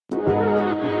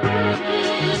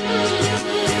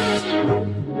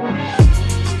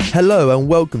Hello and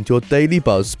welcome to your Daily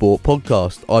Buzz Sport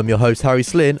podcast. I'm your host Harry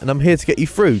Slynn and I'm here to get you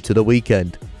through to the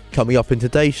weekend. Coming up in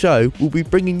today's show, we'll be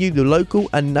bringing you the local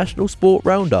and national sport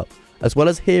roundup, as well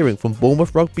as hearing from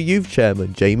Bournemouth Rugby Youth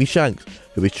Chairman Jamie Shanks,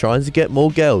 who is trying to get more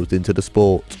girls into the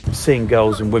sport. Seeing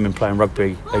girls and women playing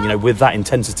rugby, with that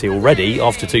intensity already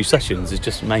after 2 sessions is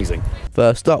just amazing.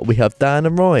 First up, we have Dan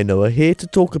and Ryan, who are here to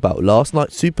talk about last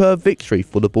night's superb victory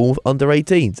for the Bournemouth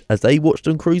under-18s as they watched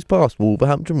them cruise past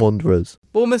Wolverhampton Wanderers.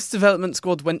 Bournemouth's development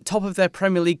squad went top of their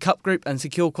Premier League Cup group and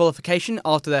secured qualification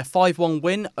after their 5-1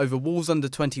 win over Wolves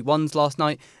under-21s last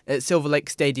night at Silver Lake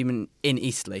Stadium in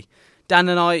Eastleigh. Dan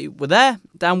and I were there.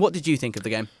 Dan, what did you think of the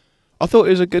game? I thought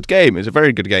it was a good game. It was a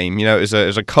very good game. It was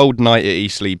a cold night at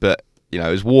Eastleigh, but it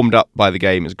was warmed up by the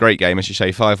game. It was a great game, as you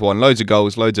say, 5-1, loads of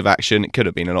goals, loads of action. It could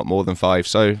have been a lot more than 5,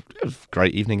 so it was a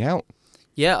great evening out.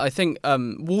 Yeah, I think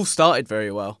Wolves started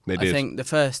very well. They did. I think the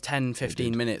first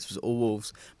 10-15 minutes was all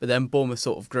Wolves, but then Bournemouth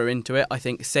sort of grew into it. I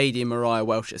think Sadie and Mariah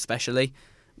Welsh especially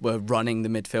were running the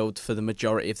midfield for the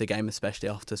majority of the game, especially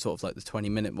after sort of like the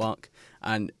 20-minute mark.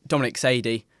 And Dominic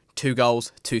Sadie, 2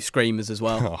 goals, 2 screamers as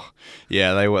well. Oh,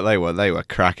 yeah, they were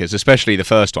crackers, especially the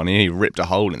first one. He ripped a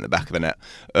hole in the back of the net.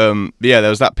 There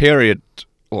was that period,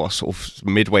 sort of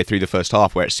midway through the first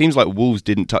half, where it seems like Wolves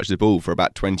didn't touch the ball for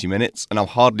about 20 minutes, and I'm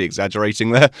hardly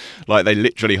exaggerating there. Like, they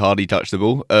literally hardly touched the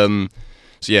ball.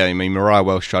 Mariah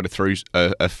Welsh tried to throw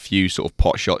a few sort of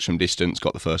pot shots from distance,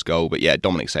 got the first goal, but yeah,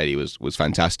 Dominic Sadie was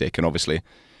fantastic, and obviously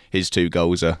his 2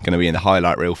 goals are going to be in the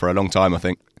highlight reel for a long time, I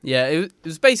think. Yeah, it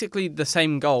was basically the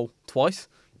same goal twice.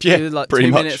 Yeah, it was like pretty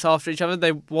 2 much. minutes after each other.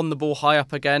 They won the ball high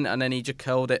up again, and then he just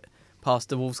curled it past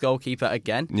the Wolves goalkeeper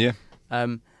again. Yeah.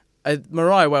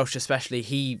 Mariah Welsh especially,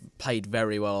 he played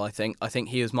very well, I think. I think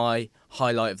he was my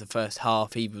highlight of the first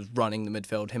half. He was running the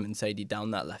midfield, him and Sadie down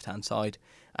that left-hand side,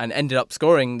 and ended up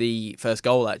scoring the first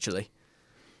goal, actually.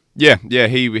 Yeah,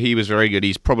 he was very good.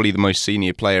 He's probably the most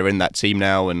senior player in that team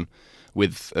now, and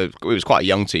it was quite a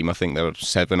young team. I think there were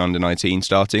 7 under-19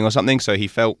 starting or something, so he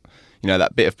felt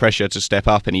that bit of pressure to step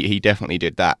up, and he definitely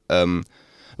did that. But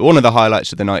one of the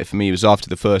highlights of the night for me was after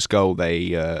the first goal,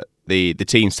 the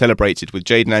team celebrated with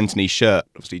Jayden Anthony's shirt.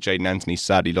 Obviously, Jayden Anthony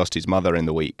sadly lost his mother in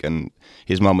the week, and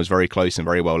his mum was very close and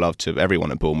very well loved to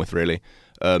everyone at Bournemouth, really.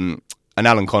 And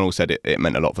Alan Connell said it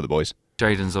meant a lot for the boys.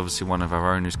 Jayden's obviously one of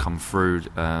our own who's come through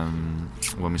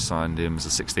when we signed him as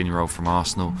a 16-year-old from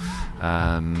Arsenal.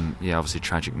 Obviously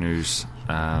tragic news.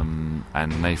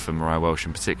 And Nathan, Mariah Welsh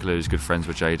in particular, who's good friends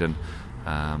with Jayden,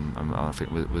 I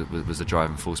think was the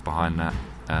driving force behind that.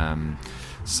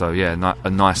 A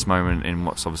nice moment in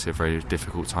what's obviously a very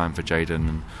difficult time for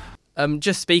Jayden.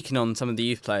 Just speaking on some of the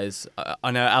youth players,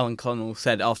 I know Alan Connell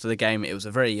said after the game it was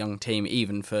a very young team,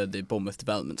 even for the Bournemouth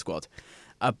development squad.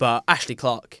 But Ashley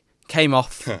Clark came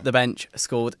off the bench,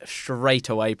 scored straight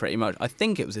away pretty much. I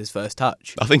think it was his first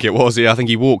touch. I think it was, yeah. I think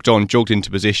he walked on, jogged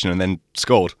into position and then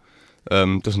scored.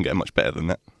 Doesn't get much better than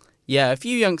that. Yeah, a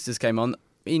few youngsters came on,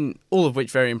 all of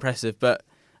which very impressive, but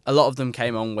a lot of them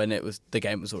came on when the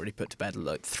game was already put to bed,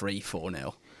 like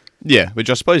 3-4-0. Yeah, which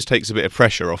I suppose takes a bit of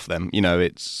pressure off them.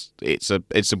 It's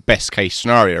a best case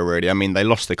scenario, really. I mean, they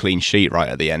lost the clean sheet right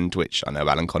at the end, which I know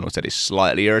Alan Connell said is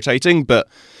slightly irritating, but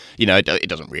it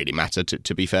doesn't really matter,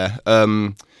 to be fair.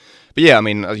 But yeah, I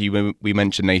mean, we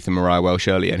mentioned Nathan Mariah Welsh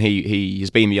earlier, and he has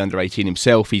been the under-18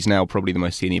 himself. He's now probably the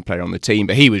most senior player on the team,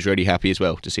 but he was really happy as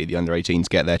well to see the under-18s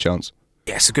get their chance.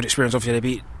 Yeah, it's a good experience. Obviously, they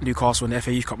beat Newcastle in the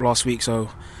FA Youth Cup last week, so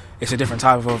it's a different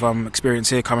type of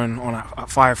experience here, coming on at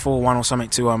 5-4-1 or something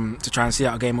to try and see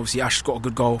out a game. Obviously, Ash got a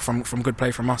good goal from good play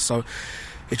from us, so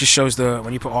it just shows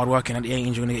when you put hard work in at the 18s,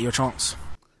 you're going to get your chance.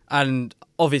 And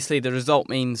obviously the result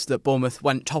means that Bournemouth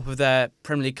went top of their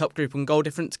Premier League Cup group on goal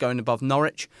difference, going above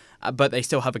Norwich, but they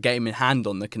still have a game in hand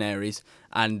on the Canaries,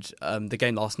 and the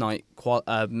game last night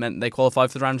meant they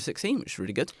qualified for the round of 16, which is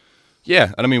really good.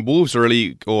 Yeah, and I mean, Wolves are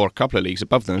a couple of leagues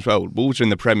above them as well. Wolves are in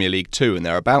the Premier League too, and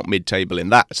they're about mid-table in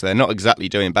that, so they're not exactly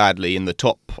doing badly in the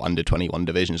top under-21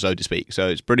 division, so to speak. So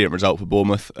it's a brilliant result for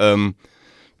Bournemouth.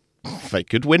 They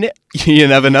could win it, you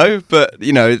never know, but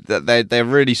they're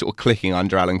really sort of clicking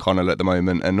under Alan Connell at the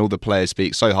moment, and all the players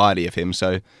speak so highly of him,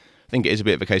 so I think it is a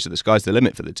bit of a case of the sky's the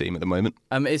limit for the team at the moment.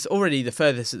 It's already the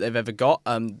furthest that they've ever got.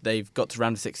 They've got to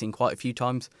round of 16 quite a few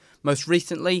times. Most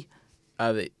recently,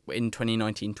 in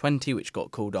 2019-20, which got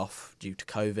called off due to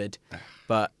COVID.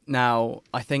 But now,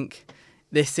 I think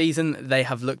this season, they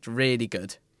have looked really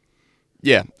good.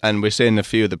 Yeah, and we're seeing a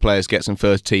few of the players get some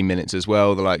first team minutes as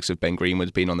well. The likes of Ben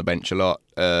Greenwood's been on the bench a lot.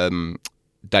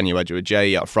 Daniel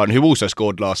Edgeworth-Jay up front, who also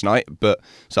scored last night, but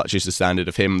such is the standard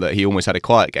of him that he almost had a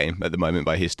quiet game at the moment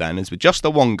by his standards, with just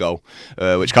the one goal,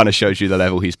 which kind of shows you the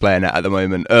level he's playing at the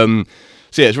moment.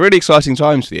 So yeah, it's really exciting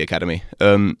times for the academy,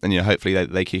 and hopefully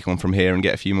they kick on from here and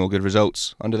get a few more good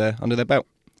results under their belt.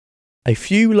 A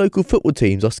few local football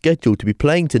teams are scheduled to be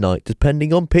playing tonight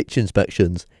depending on pitch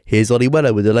inspections. Here's Ollie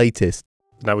Weller with the latest.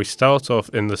 Now we start off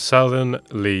in the Southern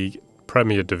League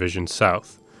Premier Division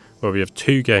South, where we have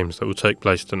 2 games that will take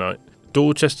place tonight.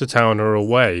 Dorchester Town are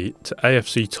away to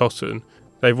AFC Totton.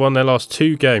 They've won their last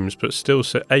 2 games but still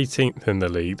sit 18th in the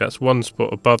league. That's 1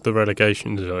 spot above the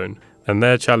relegation zone. And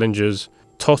their challengers,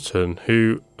 Totton,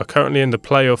 who are currently in the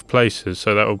playoff places,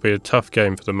 so that will be a tough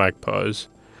game for the Magpies.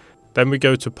 Then we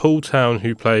go to Poole Town,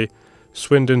 who play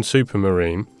Swindon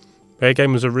Supermarine. Their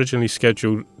game was originally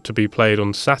scheduled to be played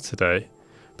on Saturday,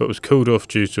 but was called off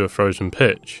due to a frozen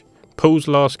pitch. Poole's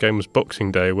last game was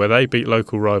Boxing Day, where they beat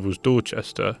local rivals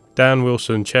Dorchester. Dan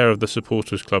Wilson, chair of the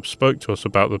supporters club, spoke to us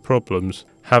about the problems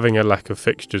having a lack of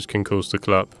fixtures can cause the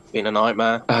club. It's been a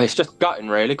nightmare. It's just gutting,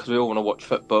 really, because we all want to watch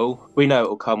football. We know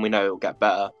it'll come, we know it'll get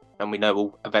better, and we know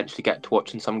we'll eventually get to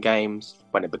watching some games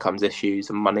when it becomes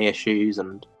issues and money issues,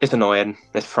 and it's annoying,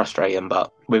 it's frustrating,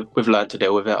 but we've learned to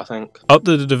deal with it, I think. Up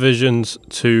the divisions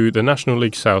to the National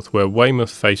League South, where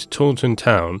Weymouth face Taunton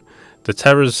Town. The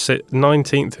Terrors sit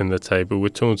 19th in the table,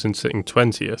 with Taunton sitting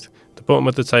 20th. The bottom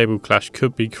of the table clash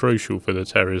could be crucial for the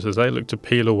Terriers as they look to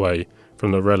peel away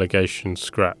from the relegation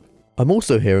scrap. I'm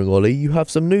also hearing, Ollie, you have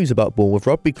some news about Bournemouth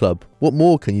Rugby Club. What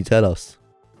more can you tell us?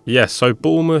 Yes, so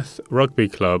Bournemouth Rugby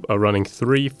Club are running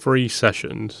 3 free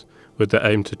sessions with the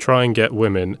aim to try and get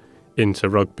women into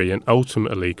rugby and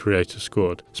ultimately create a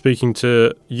squad. Speaking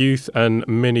to youth and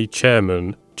mini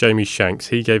chairman Jamie Shanks,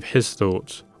 he gave his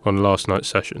thoughts on last night's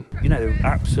session.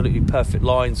 Absolutely perfect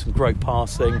lines, some great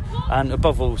passing, and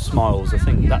above all, smiles. I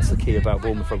think that's the key about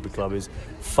Bournemouth Rugby Club is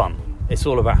fun. It's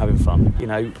all about having fun.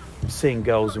 Seeing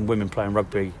girls and women playing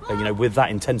rugby, with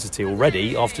that intensity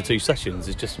already after 2 sessions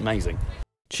is just amazing.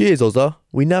 Cheers, Ozza.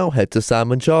 We now head to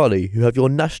Sam and Charlie, who have your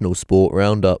national sport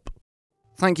roundup.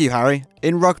 Thank you, Harry.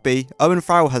 In rugby, Owen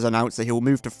Farrell has announced that he will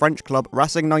move to French club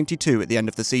Racing 92 at the end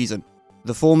of the season.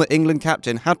 The former England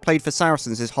captain had played for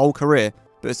Saracens his whole career,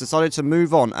 but has decided to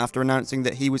move on after announcing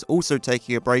that he was also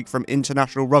taking a break from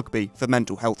international rugby for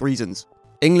mental health reasons.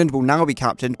 England will now be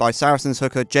captained by Saracens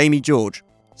hooker Jamie George.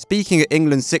 Speaking at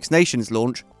England's Six Nations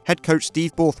launch, head coach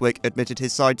Steve Borthwick admitted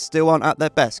his side still aren't at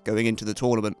their best going into the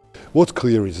tournament. What's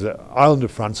clear is that Ireland and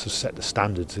France have set the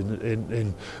standards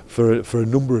for a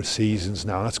number of seasons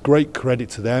now. That's great credit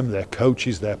to them, their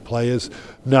coaches, their players.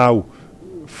 Now,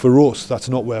 for us, that's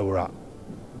not where we're at.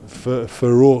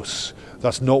 For us,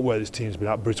 that's not where this team's been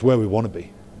at, but it's where we want to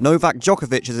be. Novak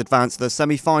Djokovic has advanced to the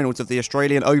semi-finals of the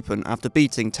Australian Open after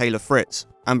beating Taylor Fritz.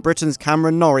 And Britain's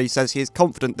Cameron Norrie says he is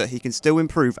confident that he can still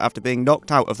improve after being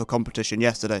knocked out of the competition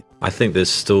yesterday. I think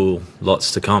there's still lots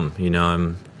to come.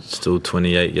 I'm still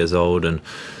 28 years old, and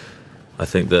I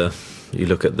think you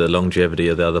look at the longevity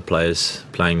of the other players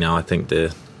playing now, I think they're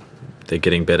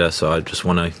getting better, so I just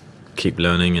want to keep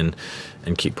learning and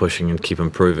keep pushing and keep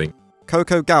improving.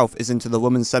 Coco Gauff is into the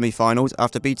women's semi-finals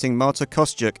after beating Marta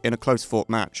Kostyuk in a close-fought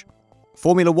match.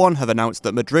 Formula 1 have announced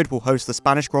that Madrid will host the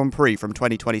Spanish Grand Prix from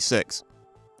 2026.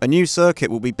 A new circuit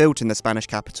will be built in the Spanish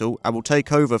capital and will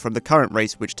take over from the current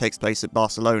race which takes place at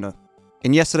Barcelona.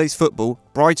 In yesterday's football,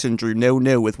 Brighton drew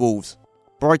 0-0 with Wolves.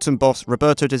 Brighton boss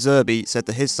Roberto De Zerbi said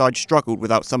that his side struggled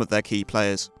without some of their key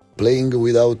players. Playing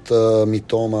without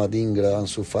Mitoma, Dingra,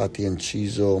 Ansu Fati and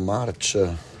Ciso, March,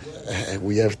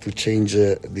 we have to change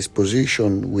this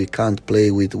position. We can't play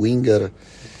with winger.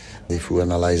 If we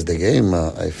analyze the game,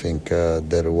 I think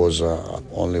there was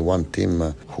only one team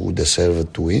who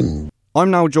deserved to win. I'm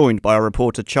now joined by our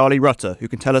reporter Charlie Rutter, who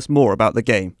can tell us more about the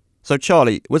game. So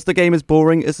Charlie, was the game as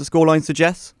boring as the scoreline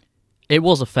suggests? It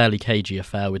was a fairly cagey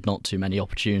affair with not too many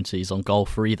opportunities on goal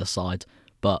for either side,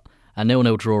 but a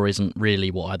 0-0 draw isn't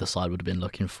really what either side would have been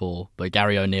looking for, but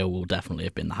Gary O'Neill will definitely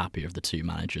have been the happier of the two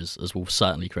managers, as Wolves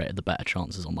certainly created the better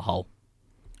chances on the whole.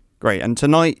 Great, and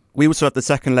tonight we also have the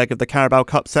second leg of the Carabao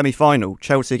Cup semi-final,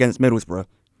 Chelsea against Middlesbrough.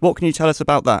 What can you tell us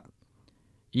about that?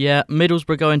 Yeah,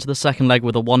 Middlesbrough go into the second leg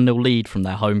with a 1-0 lead from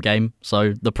their home game,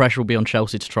 so the pressure will be on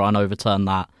Chelsea to try and overturn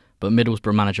that, but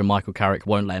Middlesbrough manager Michael Carrick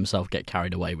won't let himself get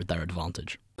carried away with their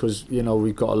advantage. Because,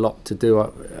 we've got a lot to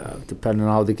do, depending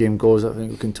on how the game goes. I think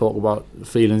we can talk about the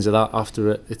feelings of that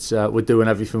after it. It's we're doing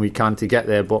everything we can to get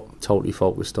there, but totally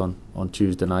focused on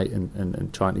Tuesday night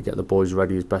and trying to get the boys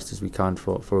ready as best as we can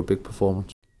for a big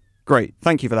performance. Great,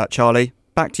 thank you for that, Charlie.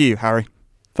 Back to you, Harry.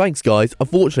 Thanks guys,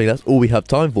 unfortunately that's all we have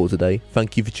time for today.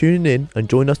 Thank you for tuning in and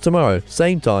join us tomorrow,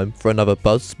 same time for another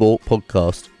Buzz Sport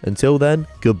podcast. Until then,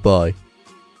 goodbye.